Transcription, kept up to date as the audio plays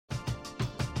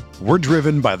We're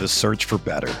driven by the search for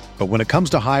better. But when it comes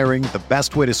to hiring, the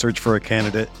best way to search for a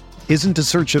candidate isn't to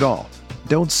search at all.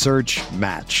 Don't search,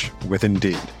 match with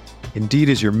Indeed. Indeed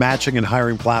is your matching and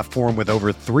hiring platform with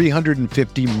over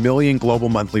 350 million global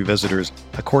monthly visitors,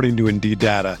 according to Indeed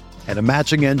data, and a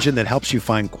matching engine that helps you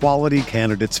find quality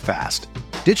candidates fast.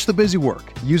 Ditch the busy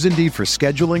work. Use Indeed for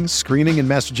scheduling, screening, and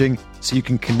messaging so you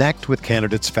can connect with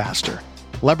candidates faster.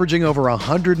 Leveraging over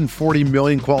 140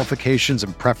 million qualifications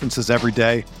and preferences every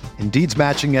day, Indeed's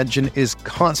matching engine is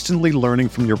constantly learning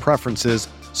from your preferences,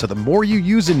 so the more you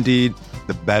use Indeed,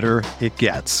 the better it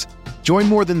gets. Join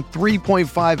more than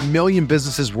 3.5 million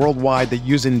businesses worldwide that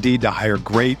use Indeed to hire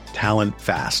great talent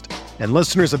fast. And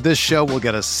listeners of this show will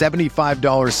get a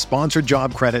 $75 sponsored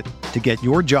job credit to get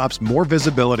your jobs more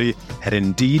visibility at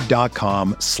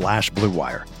Indeed.com/Blue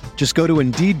Wire. Just go to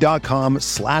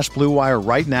Indeed.com/Blue Wire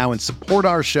right now and support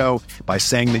our show by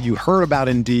saying that you heard about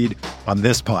Indeed on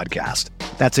this podcast.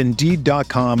 That's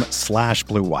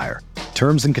Indeed.com/Blue Wire.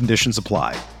 Terms and conditions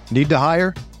apply. Need to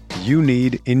hire? You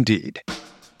need Indeed.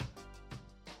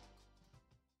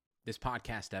 This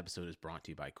podcast episode is brought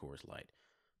to you by Coors Light.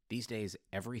 These days,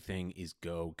 everything is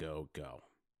go, go, go.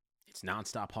 It's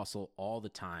nonstop hustle all the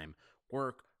time.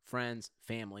 Work, friends,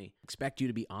 family, expect you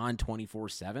to be on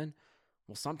 24/7.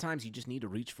 Well, sometimes you just need to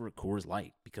reach for a Coors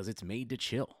Light because it's made to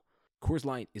chill. Coors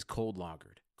Light is cold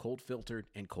lagered, cold filtered,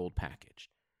 and cold packaged.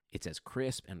 It's as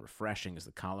crisp and refreshing as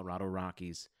the Colorado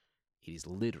Rockies. It is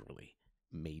literally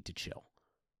made to chill.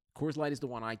 Coors Light is the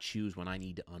one I choose when I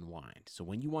need to unwind. So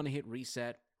when you want to hit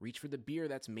reset, reach for the beer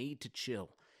that's made to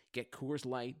chill. Get Coors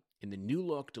Light in the new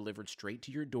look delivered straight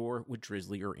to your door with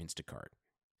Drizzly or Instacart.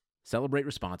 Celebrate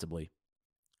responsibly.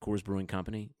 Coors Brewing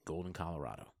Company, Golden,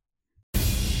 Colorado.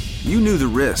 You knew the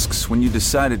risks when you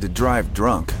decided to drive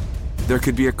drunk. There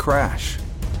could be a crash.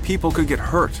 People could get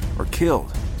hurt or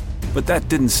killed. But that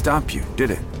didn't stop you, did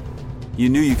it? You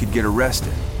knew you could get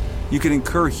arrested. You could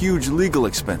incur huge legal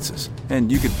expenses,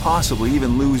 and you could possibly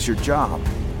even lose your job.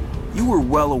 You were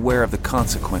well aware of the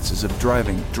consequences of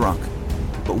driving drunk.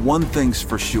 But one thing's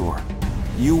for sure.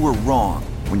 You were wrong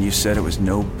when you said it was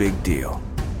no big deal.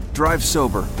 Drive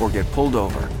sober or get pulled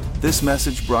over. This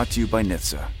message brought to you by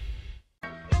NHTSA.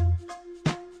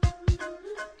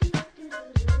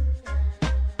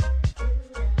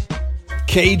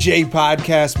 KJ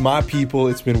Podcast, my people,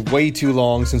 it's been way too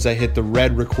long since I hit the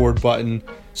red record button.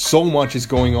 So much is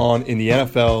going on in the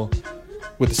NFL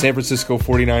with the San Francisco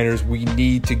 49ers. We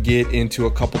need to get into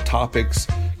a couple topics,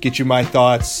 get you my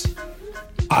thoughts.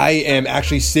 I am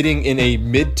actually sitting in a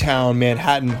Midtown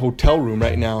Manhattan hotel room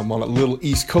right now. I'm on a little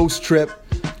East Coast trip,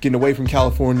 getting away from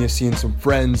California, seeing some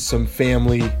friends, some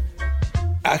family.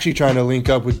 Actually trying to link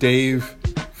up with Dave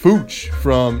Fooch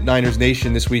from Niners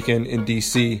Nation this weekend in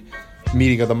DC.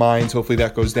 Meeting of the minds. Hopefully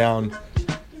that goes down.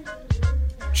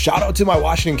 Shout out to my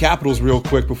Washington Capitals real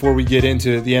quick before we get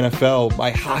into the NFL.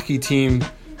 My hockey team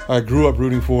I grew up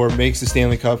rooting for makes the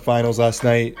Stanley Cup Finals last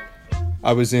night.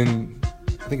 I was in,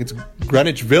 I think it's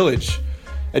Greenwich Village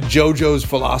at JoJo's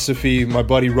Philosophy. My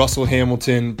buddy Russell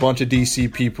Hamilton, bunch of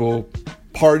DC people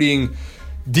partying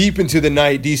deep into the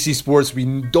night. DC sports, we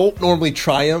don't normally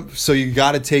triumph, so you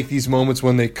got to take these moments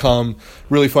when they come.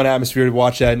 Really fun atmosphere to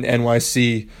watch that in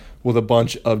NYC with a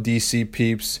bunch of DC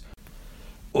peeps.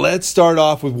 Let's start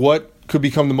off with what could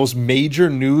become the most major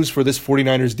news for this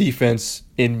 49ers defense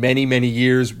in many, many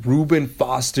years. Reuben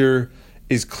Foster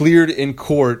is cleared in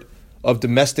court of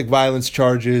domestic violence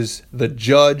charges. The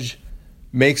judge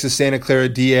makes the Santa Clara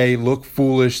DA look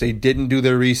foolish. They didn't do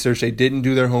their research. They didn't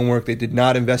do their homework. They did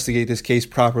not investigate this case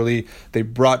properly. They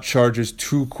brought charges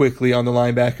too quickly on the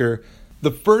linebacker.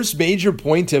 The first major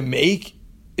point to make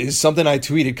is something I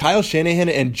tweeted. Kyle Shanahan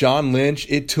and John Lynch,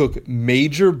 it took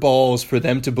major balls for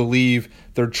them to believe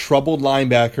their troubled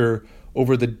linebacker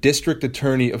over the district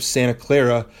attorney of Santa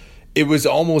Clara. It was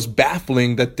almost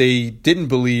baffling that they didn't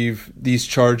believe these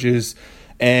charges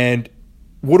and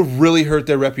would have really hurt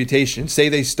their reputation. Say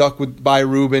they stuck by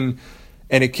Reuben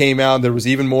and it came out, there was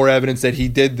even more evidence that he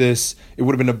did this. It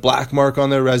would have been a black mark on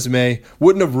their resume.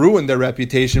 Wouldn't have ruined their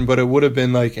reputation, but it would have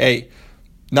been like, hey,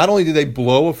 not only did they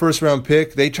blow a first-round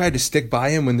pick, they tried to stick by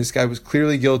him when this guy was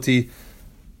clearly guilty.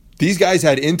 These guys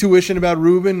had intuition about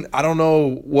Reuben. I don't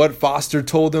know what Foster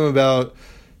told them about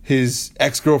his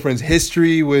ex-girlfriend's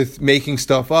history with making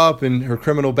stuff up and her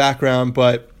criminal background,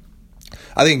 but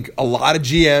I think a lot of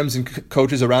GMs and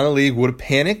coaches around the league would have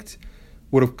panicked,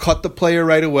 would have cut the player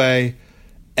right away,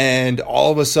 and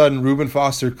all of a sudden Reuben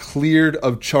Foster cleared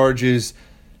of charges.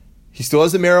 He still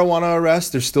has a marijuana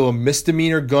arrest. There's still a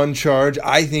misdemeanor gun charge.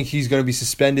 I think he's going to be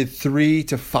suspended 3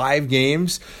 to 5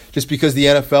 games just because the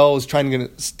NFL is trying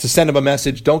to send him a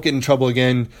message. Don't get in trouble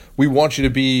again. We want you to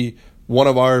be one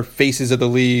of our faces of the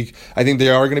league. I think they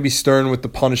are going to be stern with the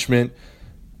punishment.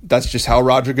 That's just how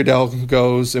Roger Goodell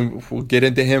goes, and we'll get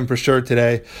into him for sure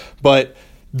today. But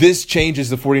this changes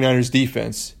the 49ers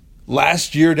defense.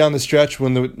 Last year down the stretch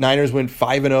when the Niners went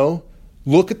 5-0,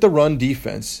 look at the run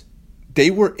defense. They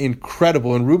were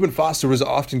incredible, and Reuben Foster was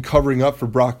often covering up for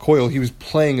Brock Coyle. He was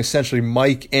playing essentially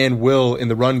Mike and Will in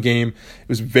the run game. It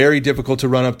was very difficult to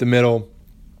run up the middle.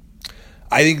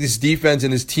 I think this defense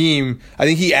and this team, I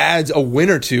think he adds a win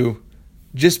or two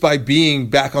just by being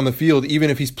back on the field, even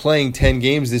if he's playing 10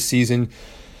 games this season.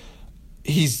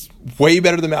 He's way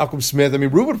better than Malcolm Smith. I mean,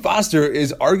 Reuben Foster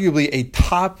is arguably a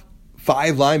top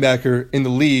 5 linebacker in the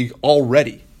league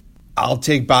already. I'll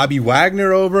take Bobby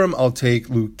Wagner over him. I'll take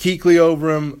Luke Kuechly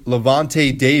over him.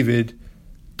 Levante David.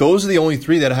 Those are the only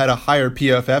 3 that had a higher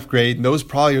PFF grade. And those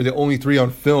probably are the only 3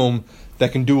 on film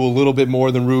that can do a little bit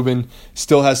more than Reuben.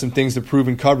 Still has some things to prove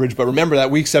in coverage. But remember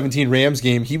that Week 17 Rams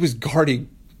game, he was guarding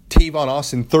Tavon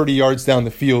Austin 30 yards down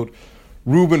the field.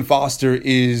 Reuben Foster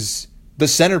is the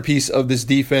centerpiece of this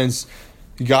defense.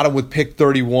 You got him with pick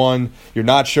 31. You're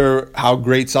not sure how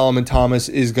great Solomon Thomas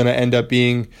is going to end up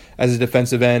being as a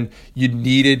defensive end. You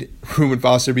needed Reuben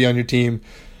Foster to be on your team.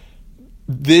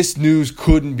 This news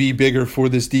couldn't be bigger for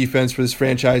this defense, for this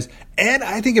franchise. And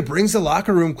I think it brings the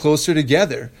locker room closer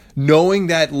together. Knowing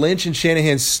that Lynch and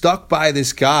Shanahan stuck by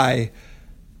this guy,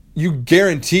 you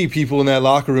guarantee people in that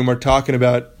locker room are talking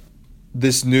about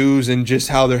this news and just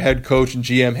how their head coach and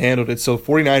GM handled it. So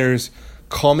 49ers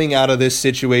coming out of this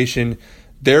situation,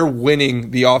 they're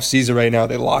winning the offseason right now.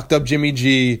 They locked up Jimmy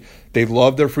G. They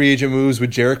love their free agent moves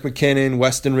with Jerick McKinnon,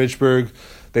 Weston Richburg.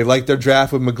 They like their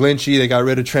draft with McGlinchey. They got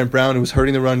rid of Trent Brown, who was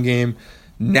hurting the run game.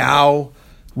 Now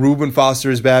Reuben Foster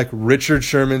is back. Richard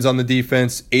Sherman's on the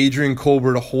defense. Adrian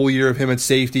Colbert, a whole year of him at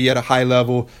safety at a high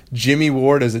level. Jimmy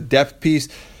Ward as a depth piece.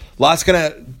 Lots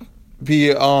going to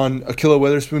be on Ahkello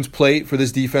Witherspoon's plate for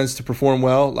this defense to perform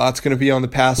well. Lots going to be on the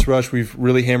pass rush. We've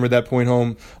really hammered that point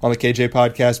home on the KJ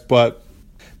podcast. But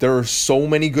there are so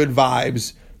many good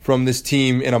vibes from this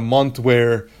team in a month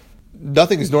where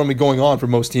nothing is normally going on for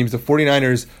most teams. The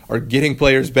 49ers are getting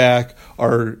players back,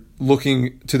 are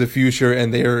looking to the future,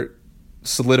 and they're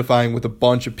solidifying with a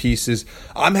bunch of pieces.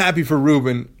 I'm happy for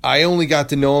Reuben. I only got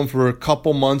to know him for a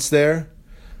couple months there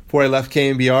before I left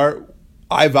KNBR.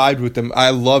 I vibed with him.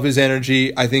 I love his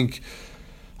energy. I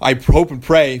hope and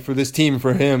pray for this team,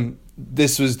 for him.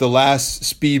 This was the last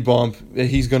speed bump, that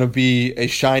he's going to be a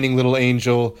shining little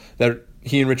angel, that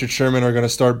he and Richard Sherman are going to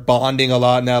start bonding a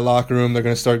lot in that locker room. They're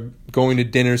going to start going to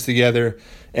dinners together.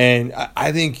 And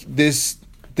I think this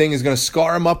thing is going to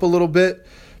scar him up a little bit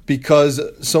because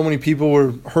so many people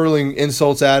were hurling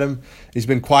insults at him. He's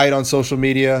been quiet on social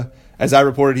media. As I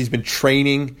reported, he's been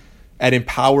training at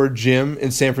Empowered Gym in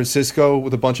San Francisco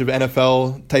with a bunch of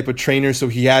NFL type of trainers. So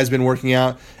he has been working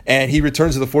out, and he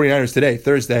returns to the 49ers today,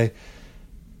 Thursday.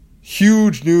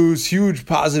 Huge news, huge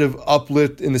positive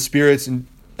uplift in the spirits. And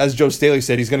as Joe Staley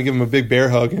said, he's going to give him a big bear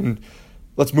hug, and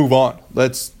let's move on.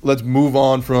 Let's move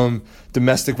on from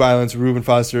domestic violence, Reuben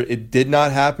Foster. It did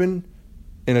not happen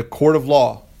in a court of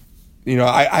law. You know,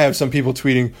 I have some people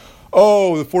tweeting,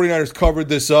 oh, the 49ers covered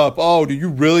this up. Oh, do you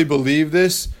really believe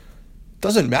this?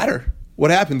 Doesn't matter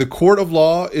what happened. The court of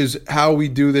law is how we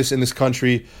do this in this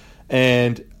country,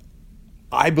 and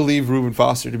I believe Reuben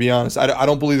Foster, to be honest. I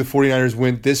don't believe the 49ers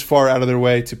went this far out of their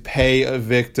way to pay a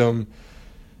victim.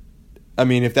 I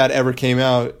mean, if that ever came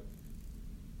out,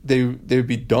 they would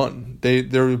be done.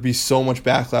 There would be so much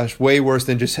backlash, way worse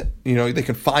than just, they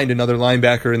can find another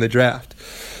linebacker in the draft.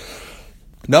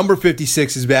 Number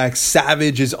 56 is back.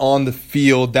 Savage is on the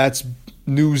field. That's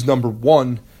news number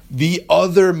 1. The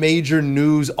other major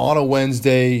news on a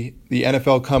Wednesday, the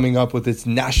NFL coming up with its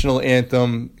national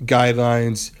anthem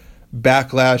guidelines,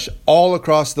 backlash all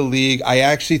across the league. I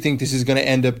actually think this is going to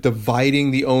end up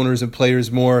dividing the owners and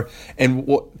players more. And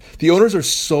the owners are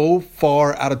so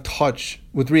far out of touch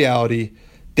with reality.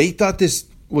 They thought this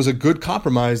was a good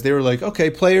compromise. They were like, okay,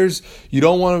 players, you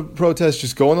don't want to protest,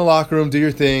 just go in the locker room, do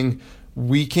your thing.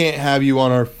 We can't have you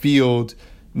on our field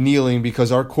kneeling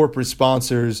because our corporate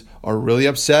sponsors are really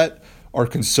upset. Our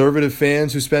conservative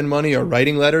fans who spend money are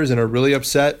writing letters and are really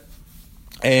upset.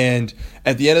 And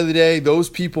at the end of the day, those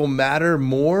people matter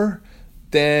more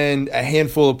than a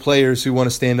handful of players who want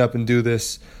to stand up and do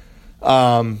this.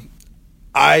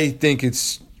 I think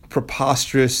it's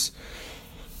preposterous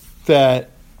that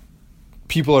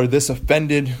people are this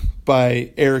offended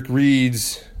by Eric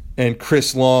Reid's and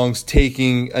Chris Long's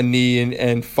taking a knee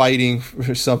and fighting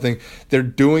for something. They're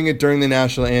doing it during the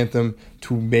national anthem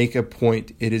to make a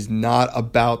point. It is not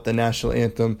about the national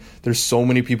anthem. There's so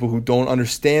many people who don't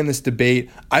understand this debate.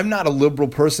 I'm not a liberal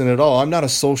person at all. I'm not a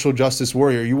social justice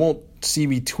warrior. You won't see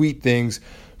me tweet things.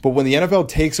 But when the NFL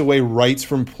takes away rights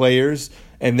from players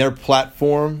and their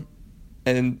platform,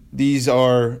 and these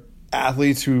are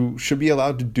athletes who should be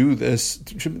allowed to do this,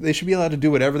 they should be allowed to do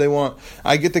whatever they want.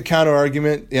 I get the counter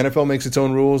argument. The NFL makes its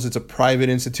own rules. It's a private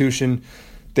institution.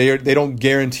 They don't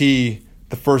guarantee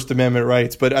the First Amendment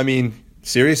rights. But I mean,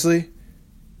 seriously,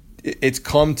 it's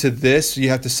come to this. You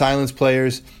have to silence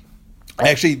players.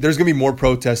 Actually, there's going to be more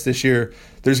protests this year.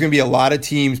 There's going to be a lot of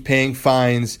teams paying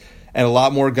fines and a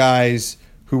lot more guys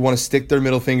who want to stick their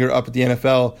middle finger up at the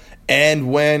NFL.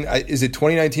 And when, is it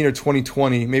 2019 or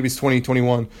 2020? Maybe it's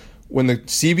 2021. When the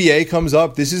CBA comes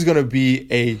up, this is going to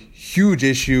be a huge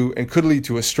issue and could lead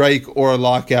to a strike or a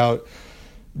lockout.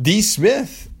 D.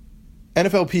 Smith,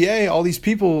 NFLPA, all these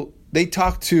people, they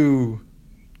talked to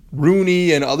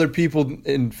Rooney and other people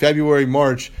in February,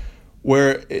 March,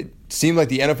 where it seemed like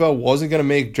the NFL wasn't going to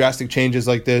make drastic changes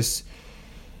like this.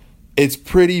 It's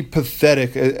pretty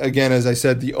pathetic. Again, as I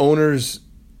said, the owners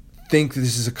think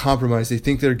this is a compromise. They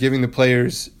think they're giving the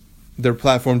players their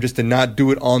platform just to not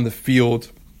do it on the field.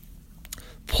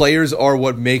 Players are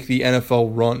what make the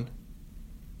NFL run.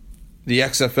 The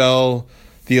XFL,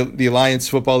 the Alliance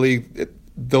Football League,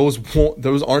 those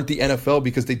aren't the NFL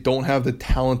because they don't have the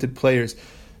talented players.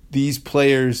 These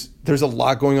players, there's a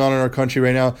lot going on in our country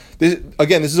right now. This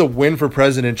is a win for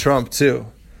President Trump too.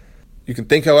 You can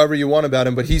think however you want about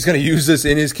him, but he's going to use this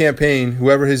in his campaign,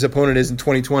 whoever his opponent is in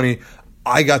 2020.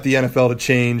 I got the NFL to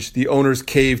change. The owners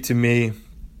caved to me.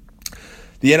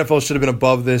 The NFL should have been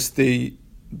above this. They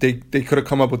could have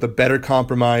come up with a better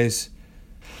compromise.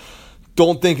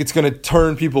 Don't think it's going to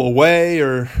turn people away,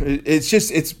 or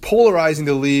it's polarizing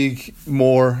the league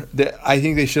more. I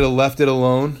think they should have left it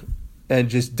alone and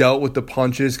just dealt with the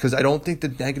punches, because I don't think the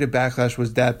negative backlash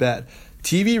was that bad.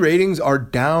 TV ratings are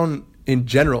down in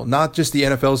general, not just the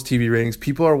NFL's TV ratings.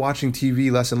 People are watching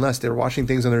TV less and less. They're watching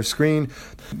things on their screen.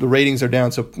 The ratings are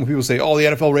down. So when people say, oh, the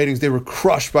NFL ratings, they were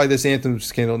crushed by this anthem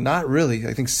scandal. Not really.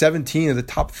 I think 17 of the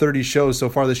top 30 shows so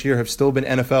far this year have still been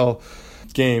NFL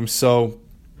games. So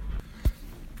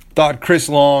thought Chris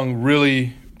Long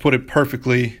really put it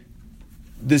perfectly.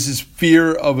 This is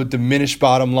fear of a diminished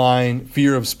bottom line,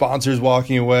 fear of sponsors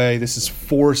walking away. This is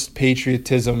forced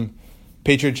patriotism.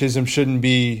 Patriotism shouldn't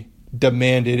be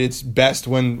demanded. It's best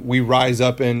when we rise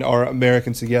up and are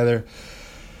Americans together.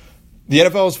 The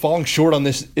NFL is falling short on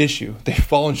this issue. They've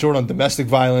fallen short on domestic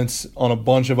violence, on a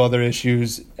bunch of other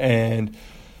issues. And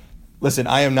listen,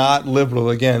 I am not liberal.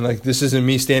 Again, like, this isn't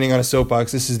me standing on a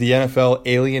soapbox. This is the NFL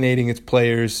alienating its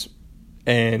players.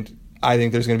 And I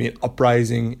think there's going to be an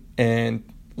uprising and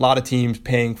a lot of teams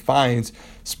paying fines.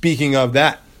 Speaking of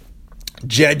that,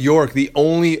 Jed York, the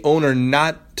only owner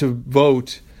not to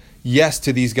vote yes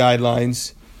to these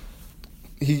guidelines,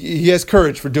 he has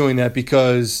courage for doing that,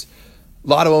 because a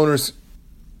lot of owners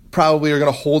probably are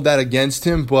going to hold that against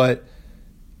him, but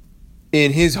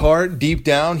in his heart, deep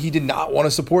down, he did not want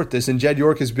to support this. And Jed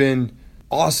York has been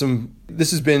awesome.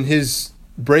 This has been his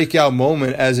breakout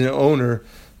moment as an owner,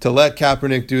 to let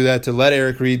Kaepernick do that, to let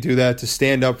Eric Reid do that, to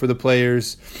stand up for the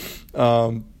players.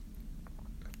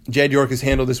 Jed York has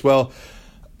handled this well.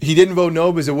 He didn't vote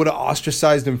no because it would have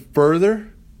ostracized him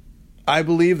further. I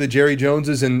believe that Jerry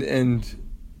Joneses and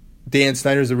Dan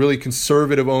Snyder's, the really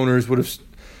conservative owners, would have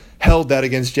held that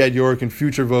against Jed York in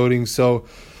future voting. So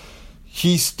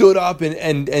he stood up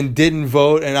and didn't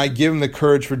vote, and I give him the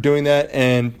courage for doing that.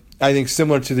 And I think,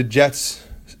 similar to the Jets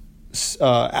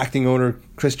acting owner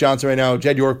Chris Johnson right now,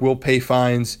 Jed York will pay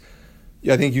fines.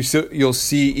 I think you'll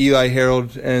see Eli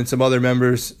Harold and some other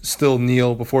members still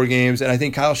kneel before games. And I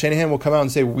think Kyle Shanahan will come out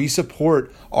and say, we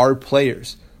support our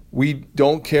players. We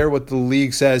don't care what the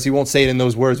league says. He won't say it in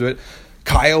those words, but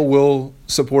Kyle will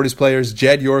support his players.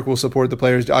 Jed York will support the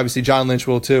players. Obviously, John Lynch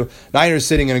will too. Niners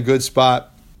sitting in a good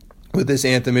spot with this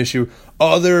anthem issue.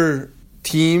 Other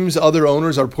teams, other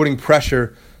owners are putting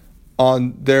pressure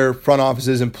on their front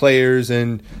offices and players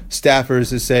and staffers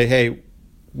to say, hey,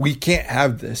 we can't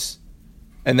have this.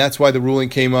 And that's why the ruling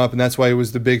came up, and that's why it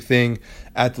was the big thing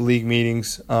at the league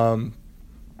meetings. So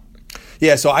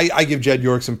I give Jed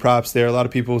York some props there. A lot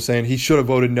of people saying he should have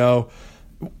voted no.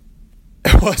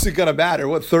 It wasn't going to matter.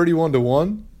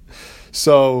 31-1?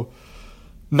 So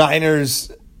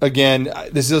Niners, again,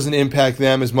 this doesn't impact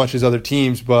them as much as other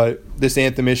teams, but this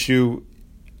anthem issue,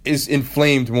 is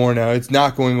inflamed more now. It's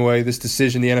not going away. This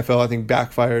decision, the NFL, I think,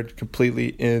 backfired completely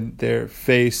in their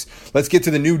face. Let's get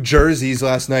to the new jerseys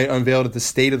last night unveiled at the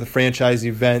State of the Franchise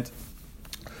event.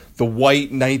 The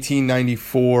white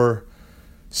 1994,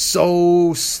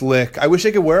 so slick. I wish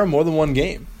I could wear them more than one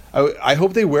game. I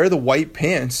hope they wear the white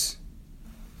pants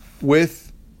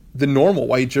with the normal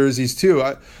white jerseys too.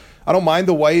 I don't mind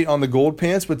the white on the gold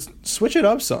pants, but switch it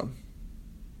up some.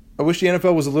 I wish the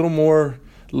NFL was a little more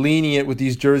lenient with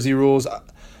these jersey rules.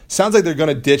 Sounds like they're going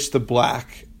to ditch the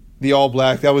black, the all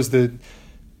black. That was the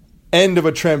end of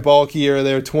a Trent Baalke era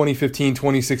there, 2015,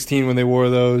 2016 when they wore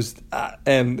those,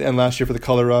 and last year for the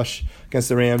color rush against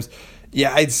the Rams.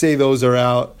 Yeah, I'd say those are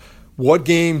out. What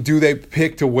game do they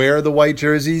pick to wear the white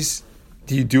jerseys?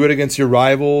 Do you do it against your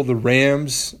rival, the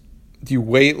Rams? Do you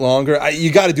wait longer?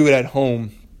 You got to do it at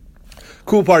home.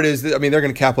 Cool part is that, they're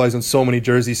going to capitalize on so many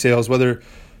jersey sales, whether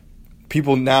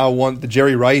people now want the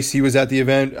Jerry Rice. He was at the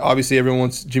event. Obviously, everyone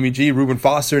wants Jimmy G. Reuben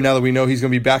Foster, now that we know he's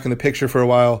going to be back in the picture for a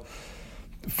while.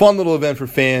 Fun little event for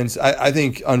fans. I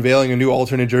think unveiling a new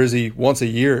alternate jersey once a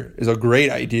year is a great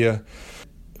idea.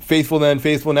 Faithful then,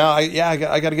 faithful now. I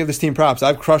got to give this team props.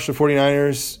 I've crushed the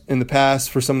 49ers in the past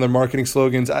for some of their marketing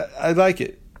slogans. I like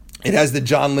it. It has the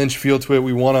John Lynch feel to it.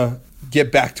 We want to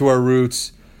get back to our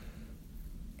roots.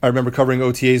 I remember covering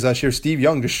OTAs last year. Steve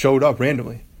Young just showed up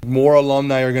randomly. More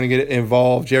alumni are going to get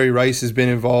involved. Jerry Rice has been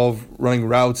involved running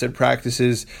routes at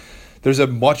practices. There's a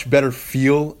much better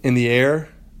feel in the air.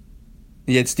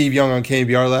 You had Steve Young on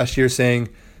KNBR last year saying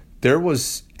there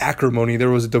was acrimony. There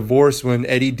was a divorce when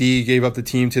Eddie D gave up the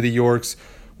team to the Yorks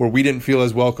where we didn't feel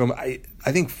as welcome. I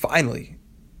think finally,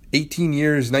 18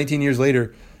 years, 19 years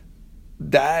later,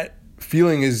 that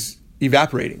feeling is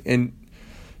evaporating. And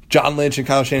John Lynch and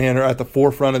Kyle Shanahan are at the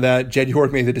forefront of that. Jed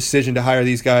York made the decision to hire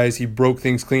these guys. He broke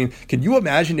things clean. Can you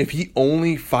imagine if he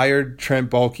only fired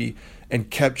Trent Baalke and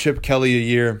kept Chip Kelly a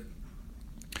year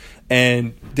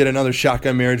and did another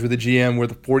shotgun marriage with the GM where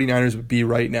the 49ers would be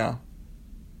right now?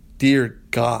 Dear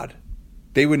God,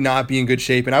 they would not be in good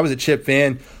shape. And I was a Chip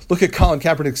fan. Look at Colin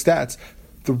Kaepernick's stats.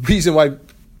 The reason why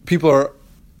people are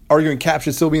arguing Cap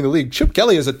should still be in the league, Chip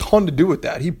Kelly has a ton to do with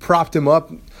that. He propped him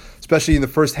up, especially in the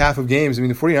first half of games. The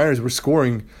 49ers were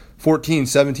scoring 14,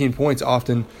 17 points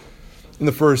often in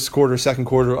the first quarter, second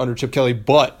quarter under Chip Kelly.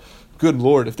 But, good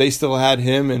Lord, if they still had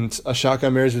him and a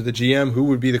shotgun marriage with the GM, who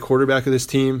would be the quarterback of this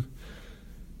team?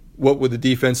 What would the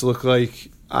defense look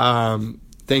like?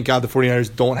 Thank God the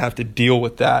 49ers don't have to deal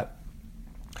with that.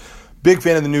 Big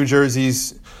fan of the New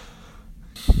Jerseys.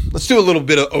 Let's do a little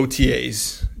bit of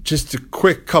OTAs. Just a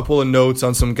quick couple of notes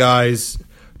on some guys.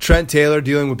 Trent Taylor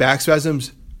dealing with back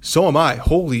spasms. So am I.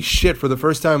 Holy shit, for the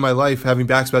first time in my life having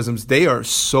back spasms. They are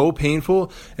so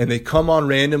painful, and they come on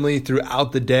randomly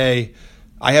throughout the day.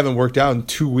 I haven't worked out in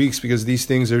 2 weeks because these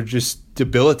things are just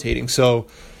debilitating. So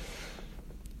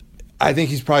I think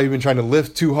he's probably been trying to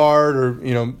lift too hard,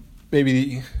 or,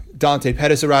 maybe Dante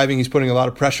Pettis arriving. He's putting a lot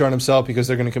of pressure on himself because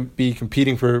they're going to be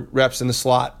competing for reps in the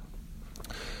slot.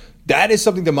 That is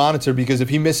something to monitor, because if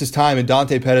he misses time and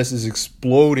Dante Pettis is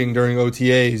exploding during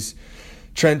OTAs,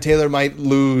 Trent Taylor might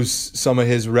lose some of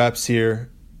his reps here.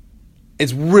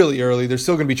 It's really early. There's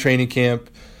still going to be training camp.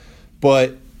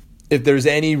 But if there's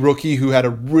any rookie who had a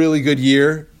really good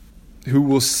year who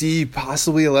will see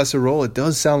possibly a lesser role, it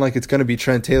does sound like it's going to be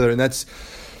Trent Taylor. And I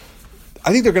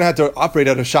think they're going to have to operate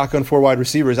out of shotgun 4 wide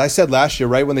receivers. I said last year,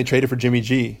 right when they traded for Jimmy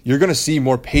G, you're going to see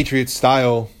more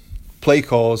Patriot-style play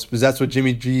calls, because that's what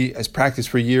Jimmy G has practiced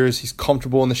for years. He's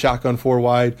comfortable in the shotgun 4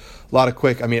 wide, a lot of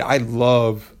quick. I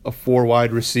love a 4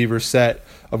 wide receiver set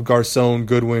of Garcon,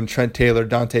 Goodwin, Trent Taylor,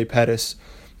 Dante Pettis.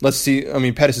 Let's see.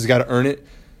 Pettis has got to earn it,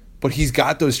 but he's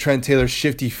got those Trent Taylor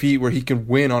shifty feet where he can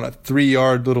win on a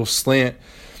 3-yard little slant.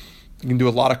 He can do a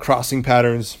lot of crossing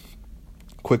patterns,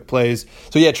 quick plays.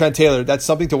 So yeah, Trent Taylor, that's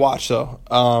something to watch though.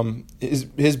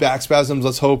 His back spasms,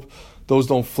 let's hope those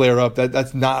don't flare up.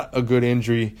 That's not a good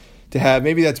injury to have.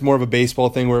 Maybe that's more of a baseball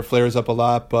thing where it flares up a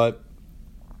lot, but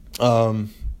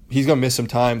he's going to miss some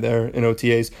time there in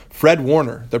OTAs. Fred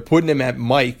Warner, they're putting him at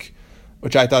Mike,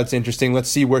 which I thought is interesting. Let's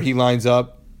see where he lines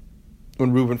up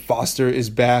when Reuben Foster is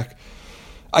back.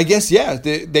 I guess, yeah,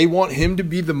 they want him to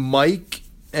be the Mike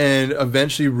and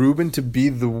eventually Reuben to be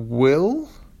the Will.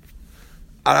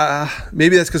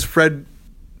 Maybe that's because Fred,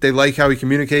 they like how he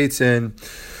communicates and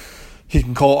he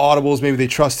can call audibles. Maybe they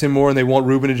trust him more and they want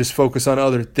Reuben to just focus on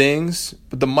other things.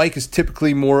 But the Mike is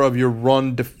typically more of your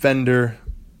run defender,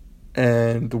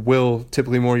 and the Will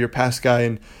typically more your pass guy.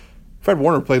 And Fred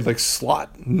Warner played like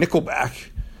slot nickelback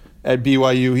at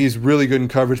BYU. He's really good in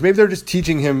coverage. Maybe they're just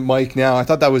teaching him Mike now. I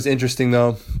thought that was interesting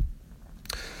though.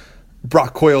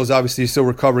 Brock Coyle is obviously still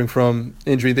recovering from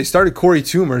injury. They started Corey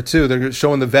Toomer, too. They're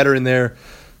showing the veteran there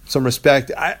some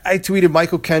respect. I tweeted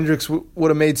Michael Kendricks would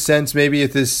have made sense maybe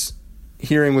at this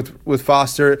hearing with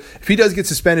Foster. If he does get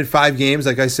suspended 5 games,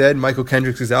 like I said, Michael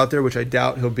Kendricks is out there, which I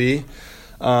doubt he'll be.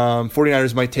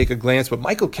 49ers might take a glance, but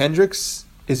Michael Kendricks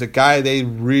is a guy they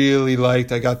really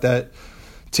liked. I got that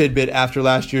tidbit after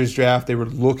last year's draft. They were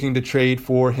looking to trade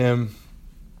for him.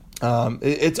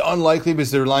 It's unlikely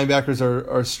because their linebackers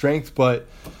are strength, but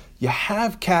you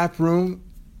have cap room.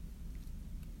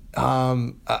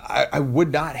 I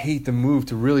would not hate the move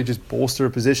to really just bolster a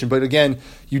position. But again,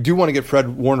 you do want to get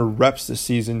Fred Warner reps this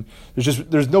season.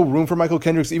 There's no room for Michael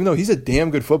Kendricks, even though he's a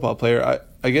damn good football player.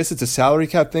 I guess it's a salary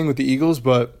cap thing with the Eagles,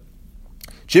 but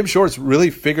Jim Schwartz really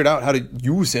figured out how to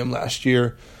use him last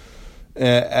year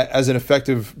as an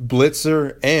effective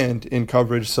blitzer and in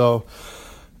coverage. So,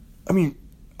 I mean,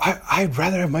 I'd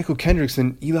rather have Michael Kendricks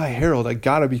than Eli Harold. I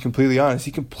got to be completely honest.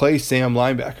 He can play Sam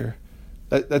linebacker.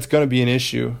 That's going to be an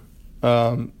issue.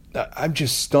 I'm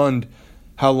just stunned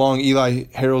how long Eli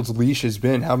Harold's leash has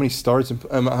been, how many starts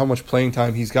and how much playing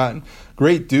time he's gotten.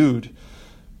 Great dude.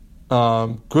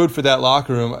 Good for that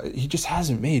locker room. He just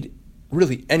hasn't made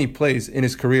really any plays in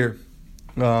his career.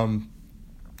 We'll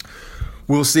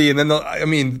see. And then, I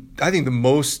think the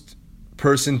most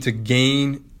person to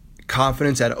gain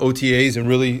confidence at OTAs and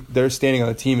really they're standing on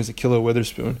the team is Ahkello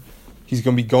Witherspoon. He's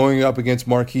going to be going up against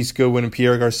Marquise Goodwin and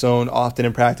Pierre Garçon often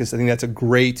in practice. I think that's a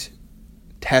great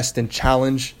test and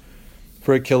challenge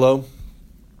for Ahkello.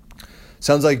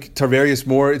 Sounds like Tarvarius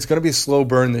Moore, it's going to be a slow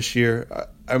burn this year.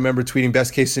 I remember tweeting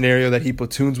best case scenario that he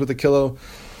platoons with Ahkello.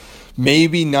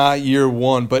 Maybe not year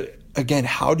one, but again,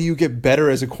 how do you get better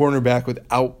as a cornerback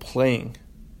without playing?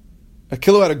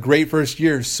 Ahkello had a great first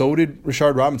year. So did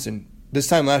Rashard Robinson. This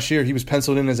time last year, he was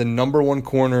penciled in as a number 1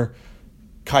 corner.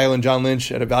 Kyle and John Lynch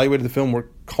had evaluated the film, were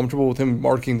comfortable with him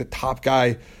marking the top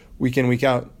guy week in, week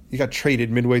out. He got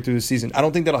traded midway through the season. I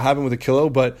don't think that'll happen with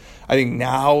Ahkello, but I think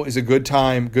now is a good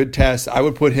time, good test. I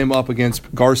would put him up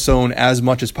against Garçon as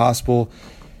much as possible,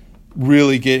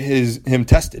 really get him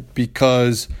tested,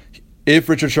 because if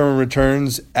Richard Sherman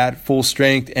returns at full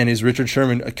strength and is Richard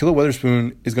Sherman, Ahkello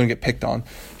Witherspoon is going to get picked on.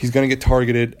 He's going to get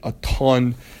targeted a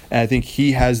ton, and I think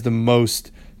he has the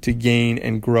most to gain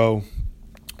and grow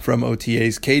from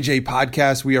OTAs. KJ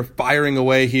Podcast, we are firing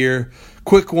away here.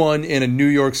 Quick one in a New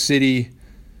York City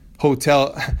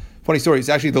hotel. Funny story, it's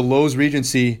actually the Lowe's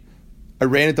Regency. I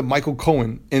ran into Michael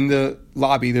Cohen in the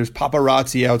lobby. There's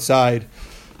paparazzi outside.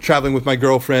 Traveling with my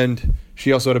girlfriend.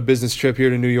 She also had a business trip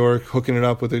here to New York, hooking it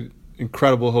up with an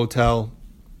incredible hotel.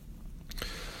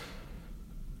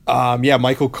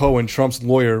 Michael Cohen, Trump's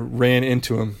lawyer, ran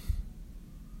into him.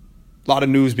 A lot of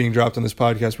news being dropped on this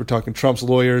podcast. We're talking Trump's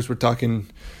lawyers. We're talking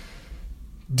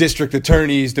district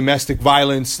attorneys, domestic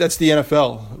violence. That's the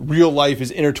NFL. Real life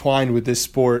is intertwined with this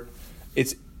sport.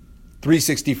 It's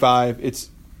 365.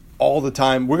 It's all the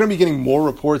time. We're going to be getting more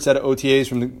reports out of OTAs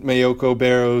from the Mayoko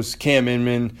Barrows, Cam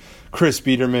Inman, Chris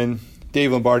Biederman,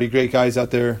 Dave Lombardi, great guys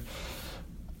out there.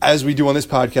 As we do on this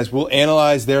podcast, we'll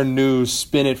analyze their news,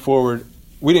 spin it forward.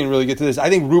 We didn't really get to this. I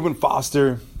think Reuben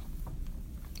Foster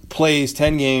plays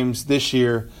 10 games this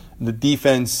year. The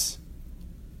defense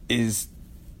is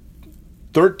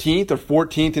 13th or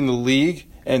 14th in the league,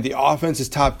 and the offense is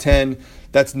top 10.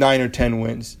 That's 9 or 10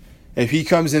 wins. If he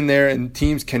comes in there and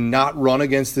teams cannot run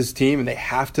against this team and they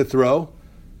have to throw,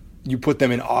 you put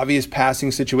them in obvious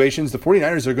passing situations, the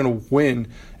 49ers are going to win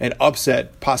and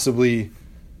upset possibly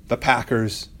the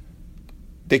Packers.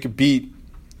 They could beat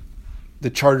the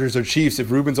Chargers or Chiefs if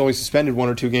Reuben's only suspended 1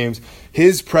 or 2 games.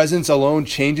 His presence alone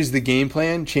changes the game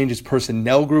plan, changes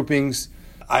personnel groupings.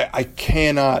 I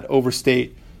cannot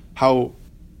overstate how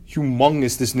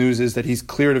humongous this news is that he's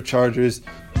cleared of charges.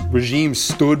 Regime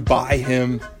stood by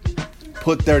him,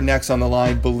 put their necks on the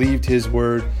line, believed his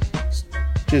word.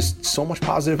 Just so much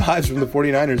positive vibes from the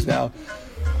 49ers now.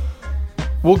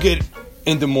 We'll get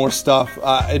into more stuff.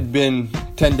 It'd been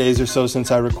 10 days or so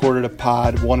since I recorded a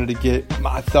pod. Wanted to get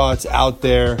my thoughts out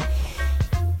there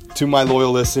to my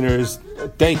loyal listeners.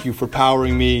 Thank you for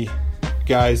powering me,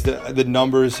 guys. The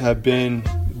numbers have been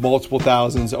multiple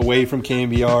thousands away from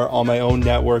KNBR on my own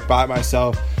network by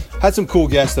myself. Had some cool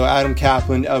guests though. Adam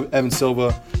Kaplan, Evan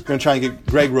Silva. We're going to try and get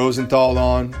Greg Rosenthal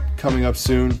on coming up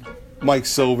soon. Mike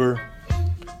Silver.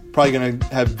 Probably going to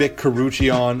have Vic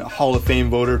Carucci on, a Hall of Fame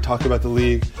voter, talk about the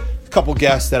league. A couple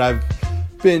guests that I've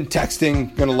been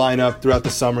texting, going to line up throughout the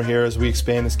summer here as we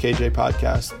expand this KJ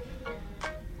podcast.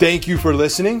 Thank you for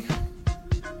listening.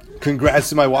 Congrats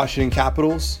to my Washington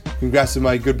Capitals. Congrats to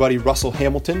my good buddy Russell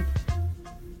Hamilton.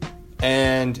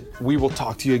 And we will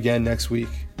talk to you again next week.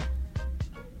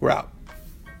 We're out.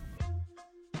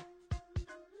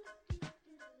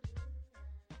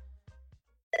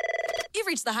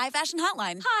 reached the High Fashion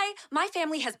Hotline. Hi, my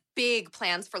family has big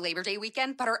plans for Labor Day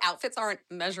weekend, but our outfits aren't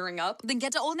measuring up. Then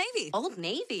get to Old Navy. Old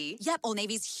Navy? Yep, Old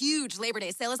Navy's huge Labor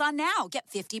Day sale is on now. Get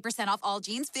 50% off all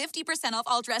jeans, 50% off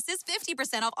all dresses,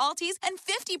 50% off all tees, and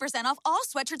 50% off all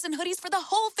sweatshirts and hoodies for the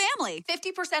whole family.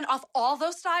 50% off all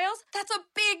those styles? That's a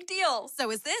big deal.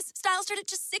 So is this. Styles start at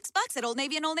just $6 at Old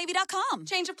Navy and OldNavy.com.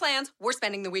 Change of plans. We're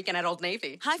spending the weekend at Old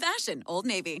Navy. High fashion, Old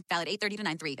Navy. Valid 8/30 to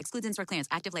 9/3. Excludes in-store clearance.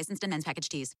 Active licensed and men's package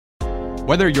tees.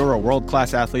 Whether you're a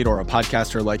world-class athlete or a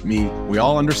podcaster like me, we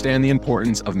all understand the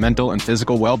importance of mental and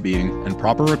physical well-being and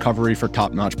proper recovery for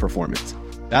top-notch performance.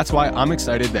 That's why I'm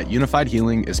excited that Unified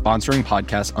Healing is sponsoring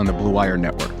podcasts on the Blue Wire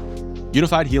Network.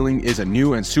 Unified Healing is a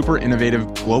new and super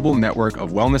innovative global network of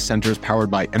wellness centers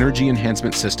powered by Energy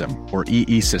Enhancement System, or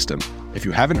EE System. If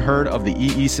you haven't heard of the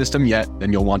EE System yet,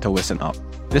 then you'll want to listen up.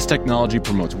 This technology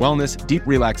promotes wellness, deep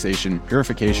relaxation,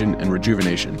 purification, and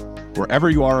rejuvenation. Wherever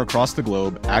you are across the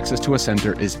globe, access to a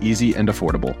center is easy and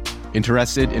affordable.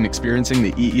 Interested in experiencing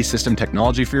the EE System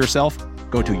technology for yourself?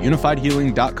 Go to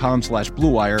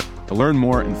unifiedhealing.com/bluewire to learn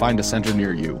more and find a center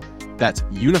near you. That's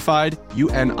unified,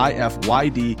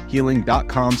 UNIFYD,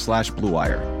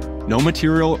 healing.com/bluewire. No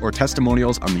material or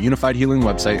testimonials on the Unified Healing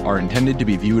website are intended to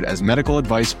be viewed as medical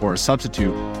advice or a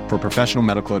substitute for professional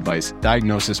medical advice,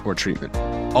 diagnosis, or treatment.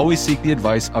 Always seek the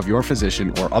advice of your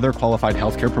physician or other qualified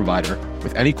healthcare provider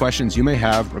with any questions you may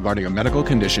have regarding a medical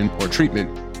condition or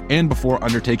treatment and before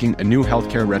undertaking a new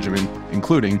healthcare regimen,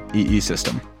 including EE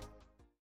System.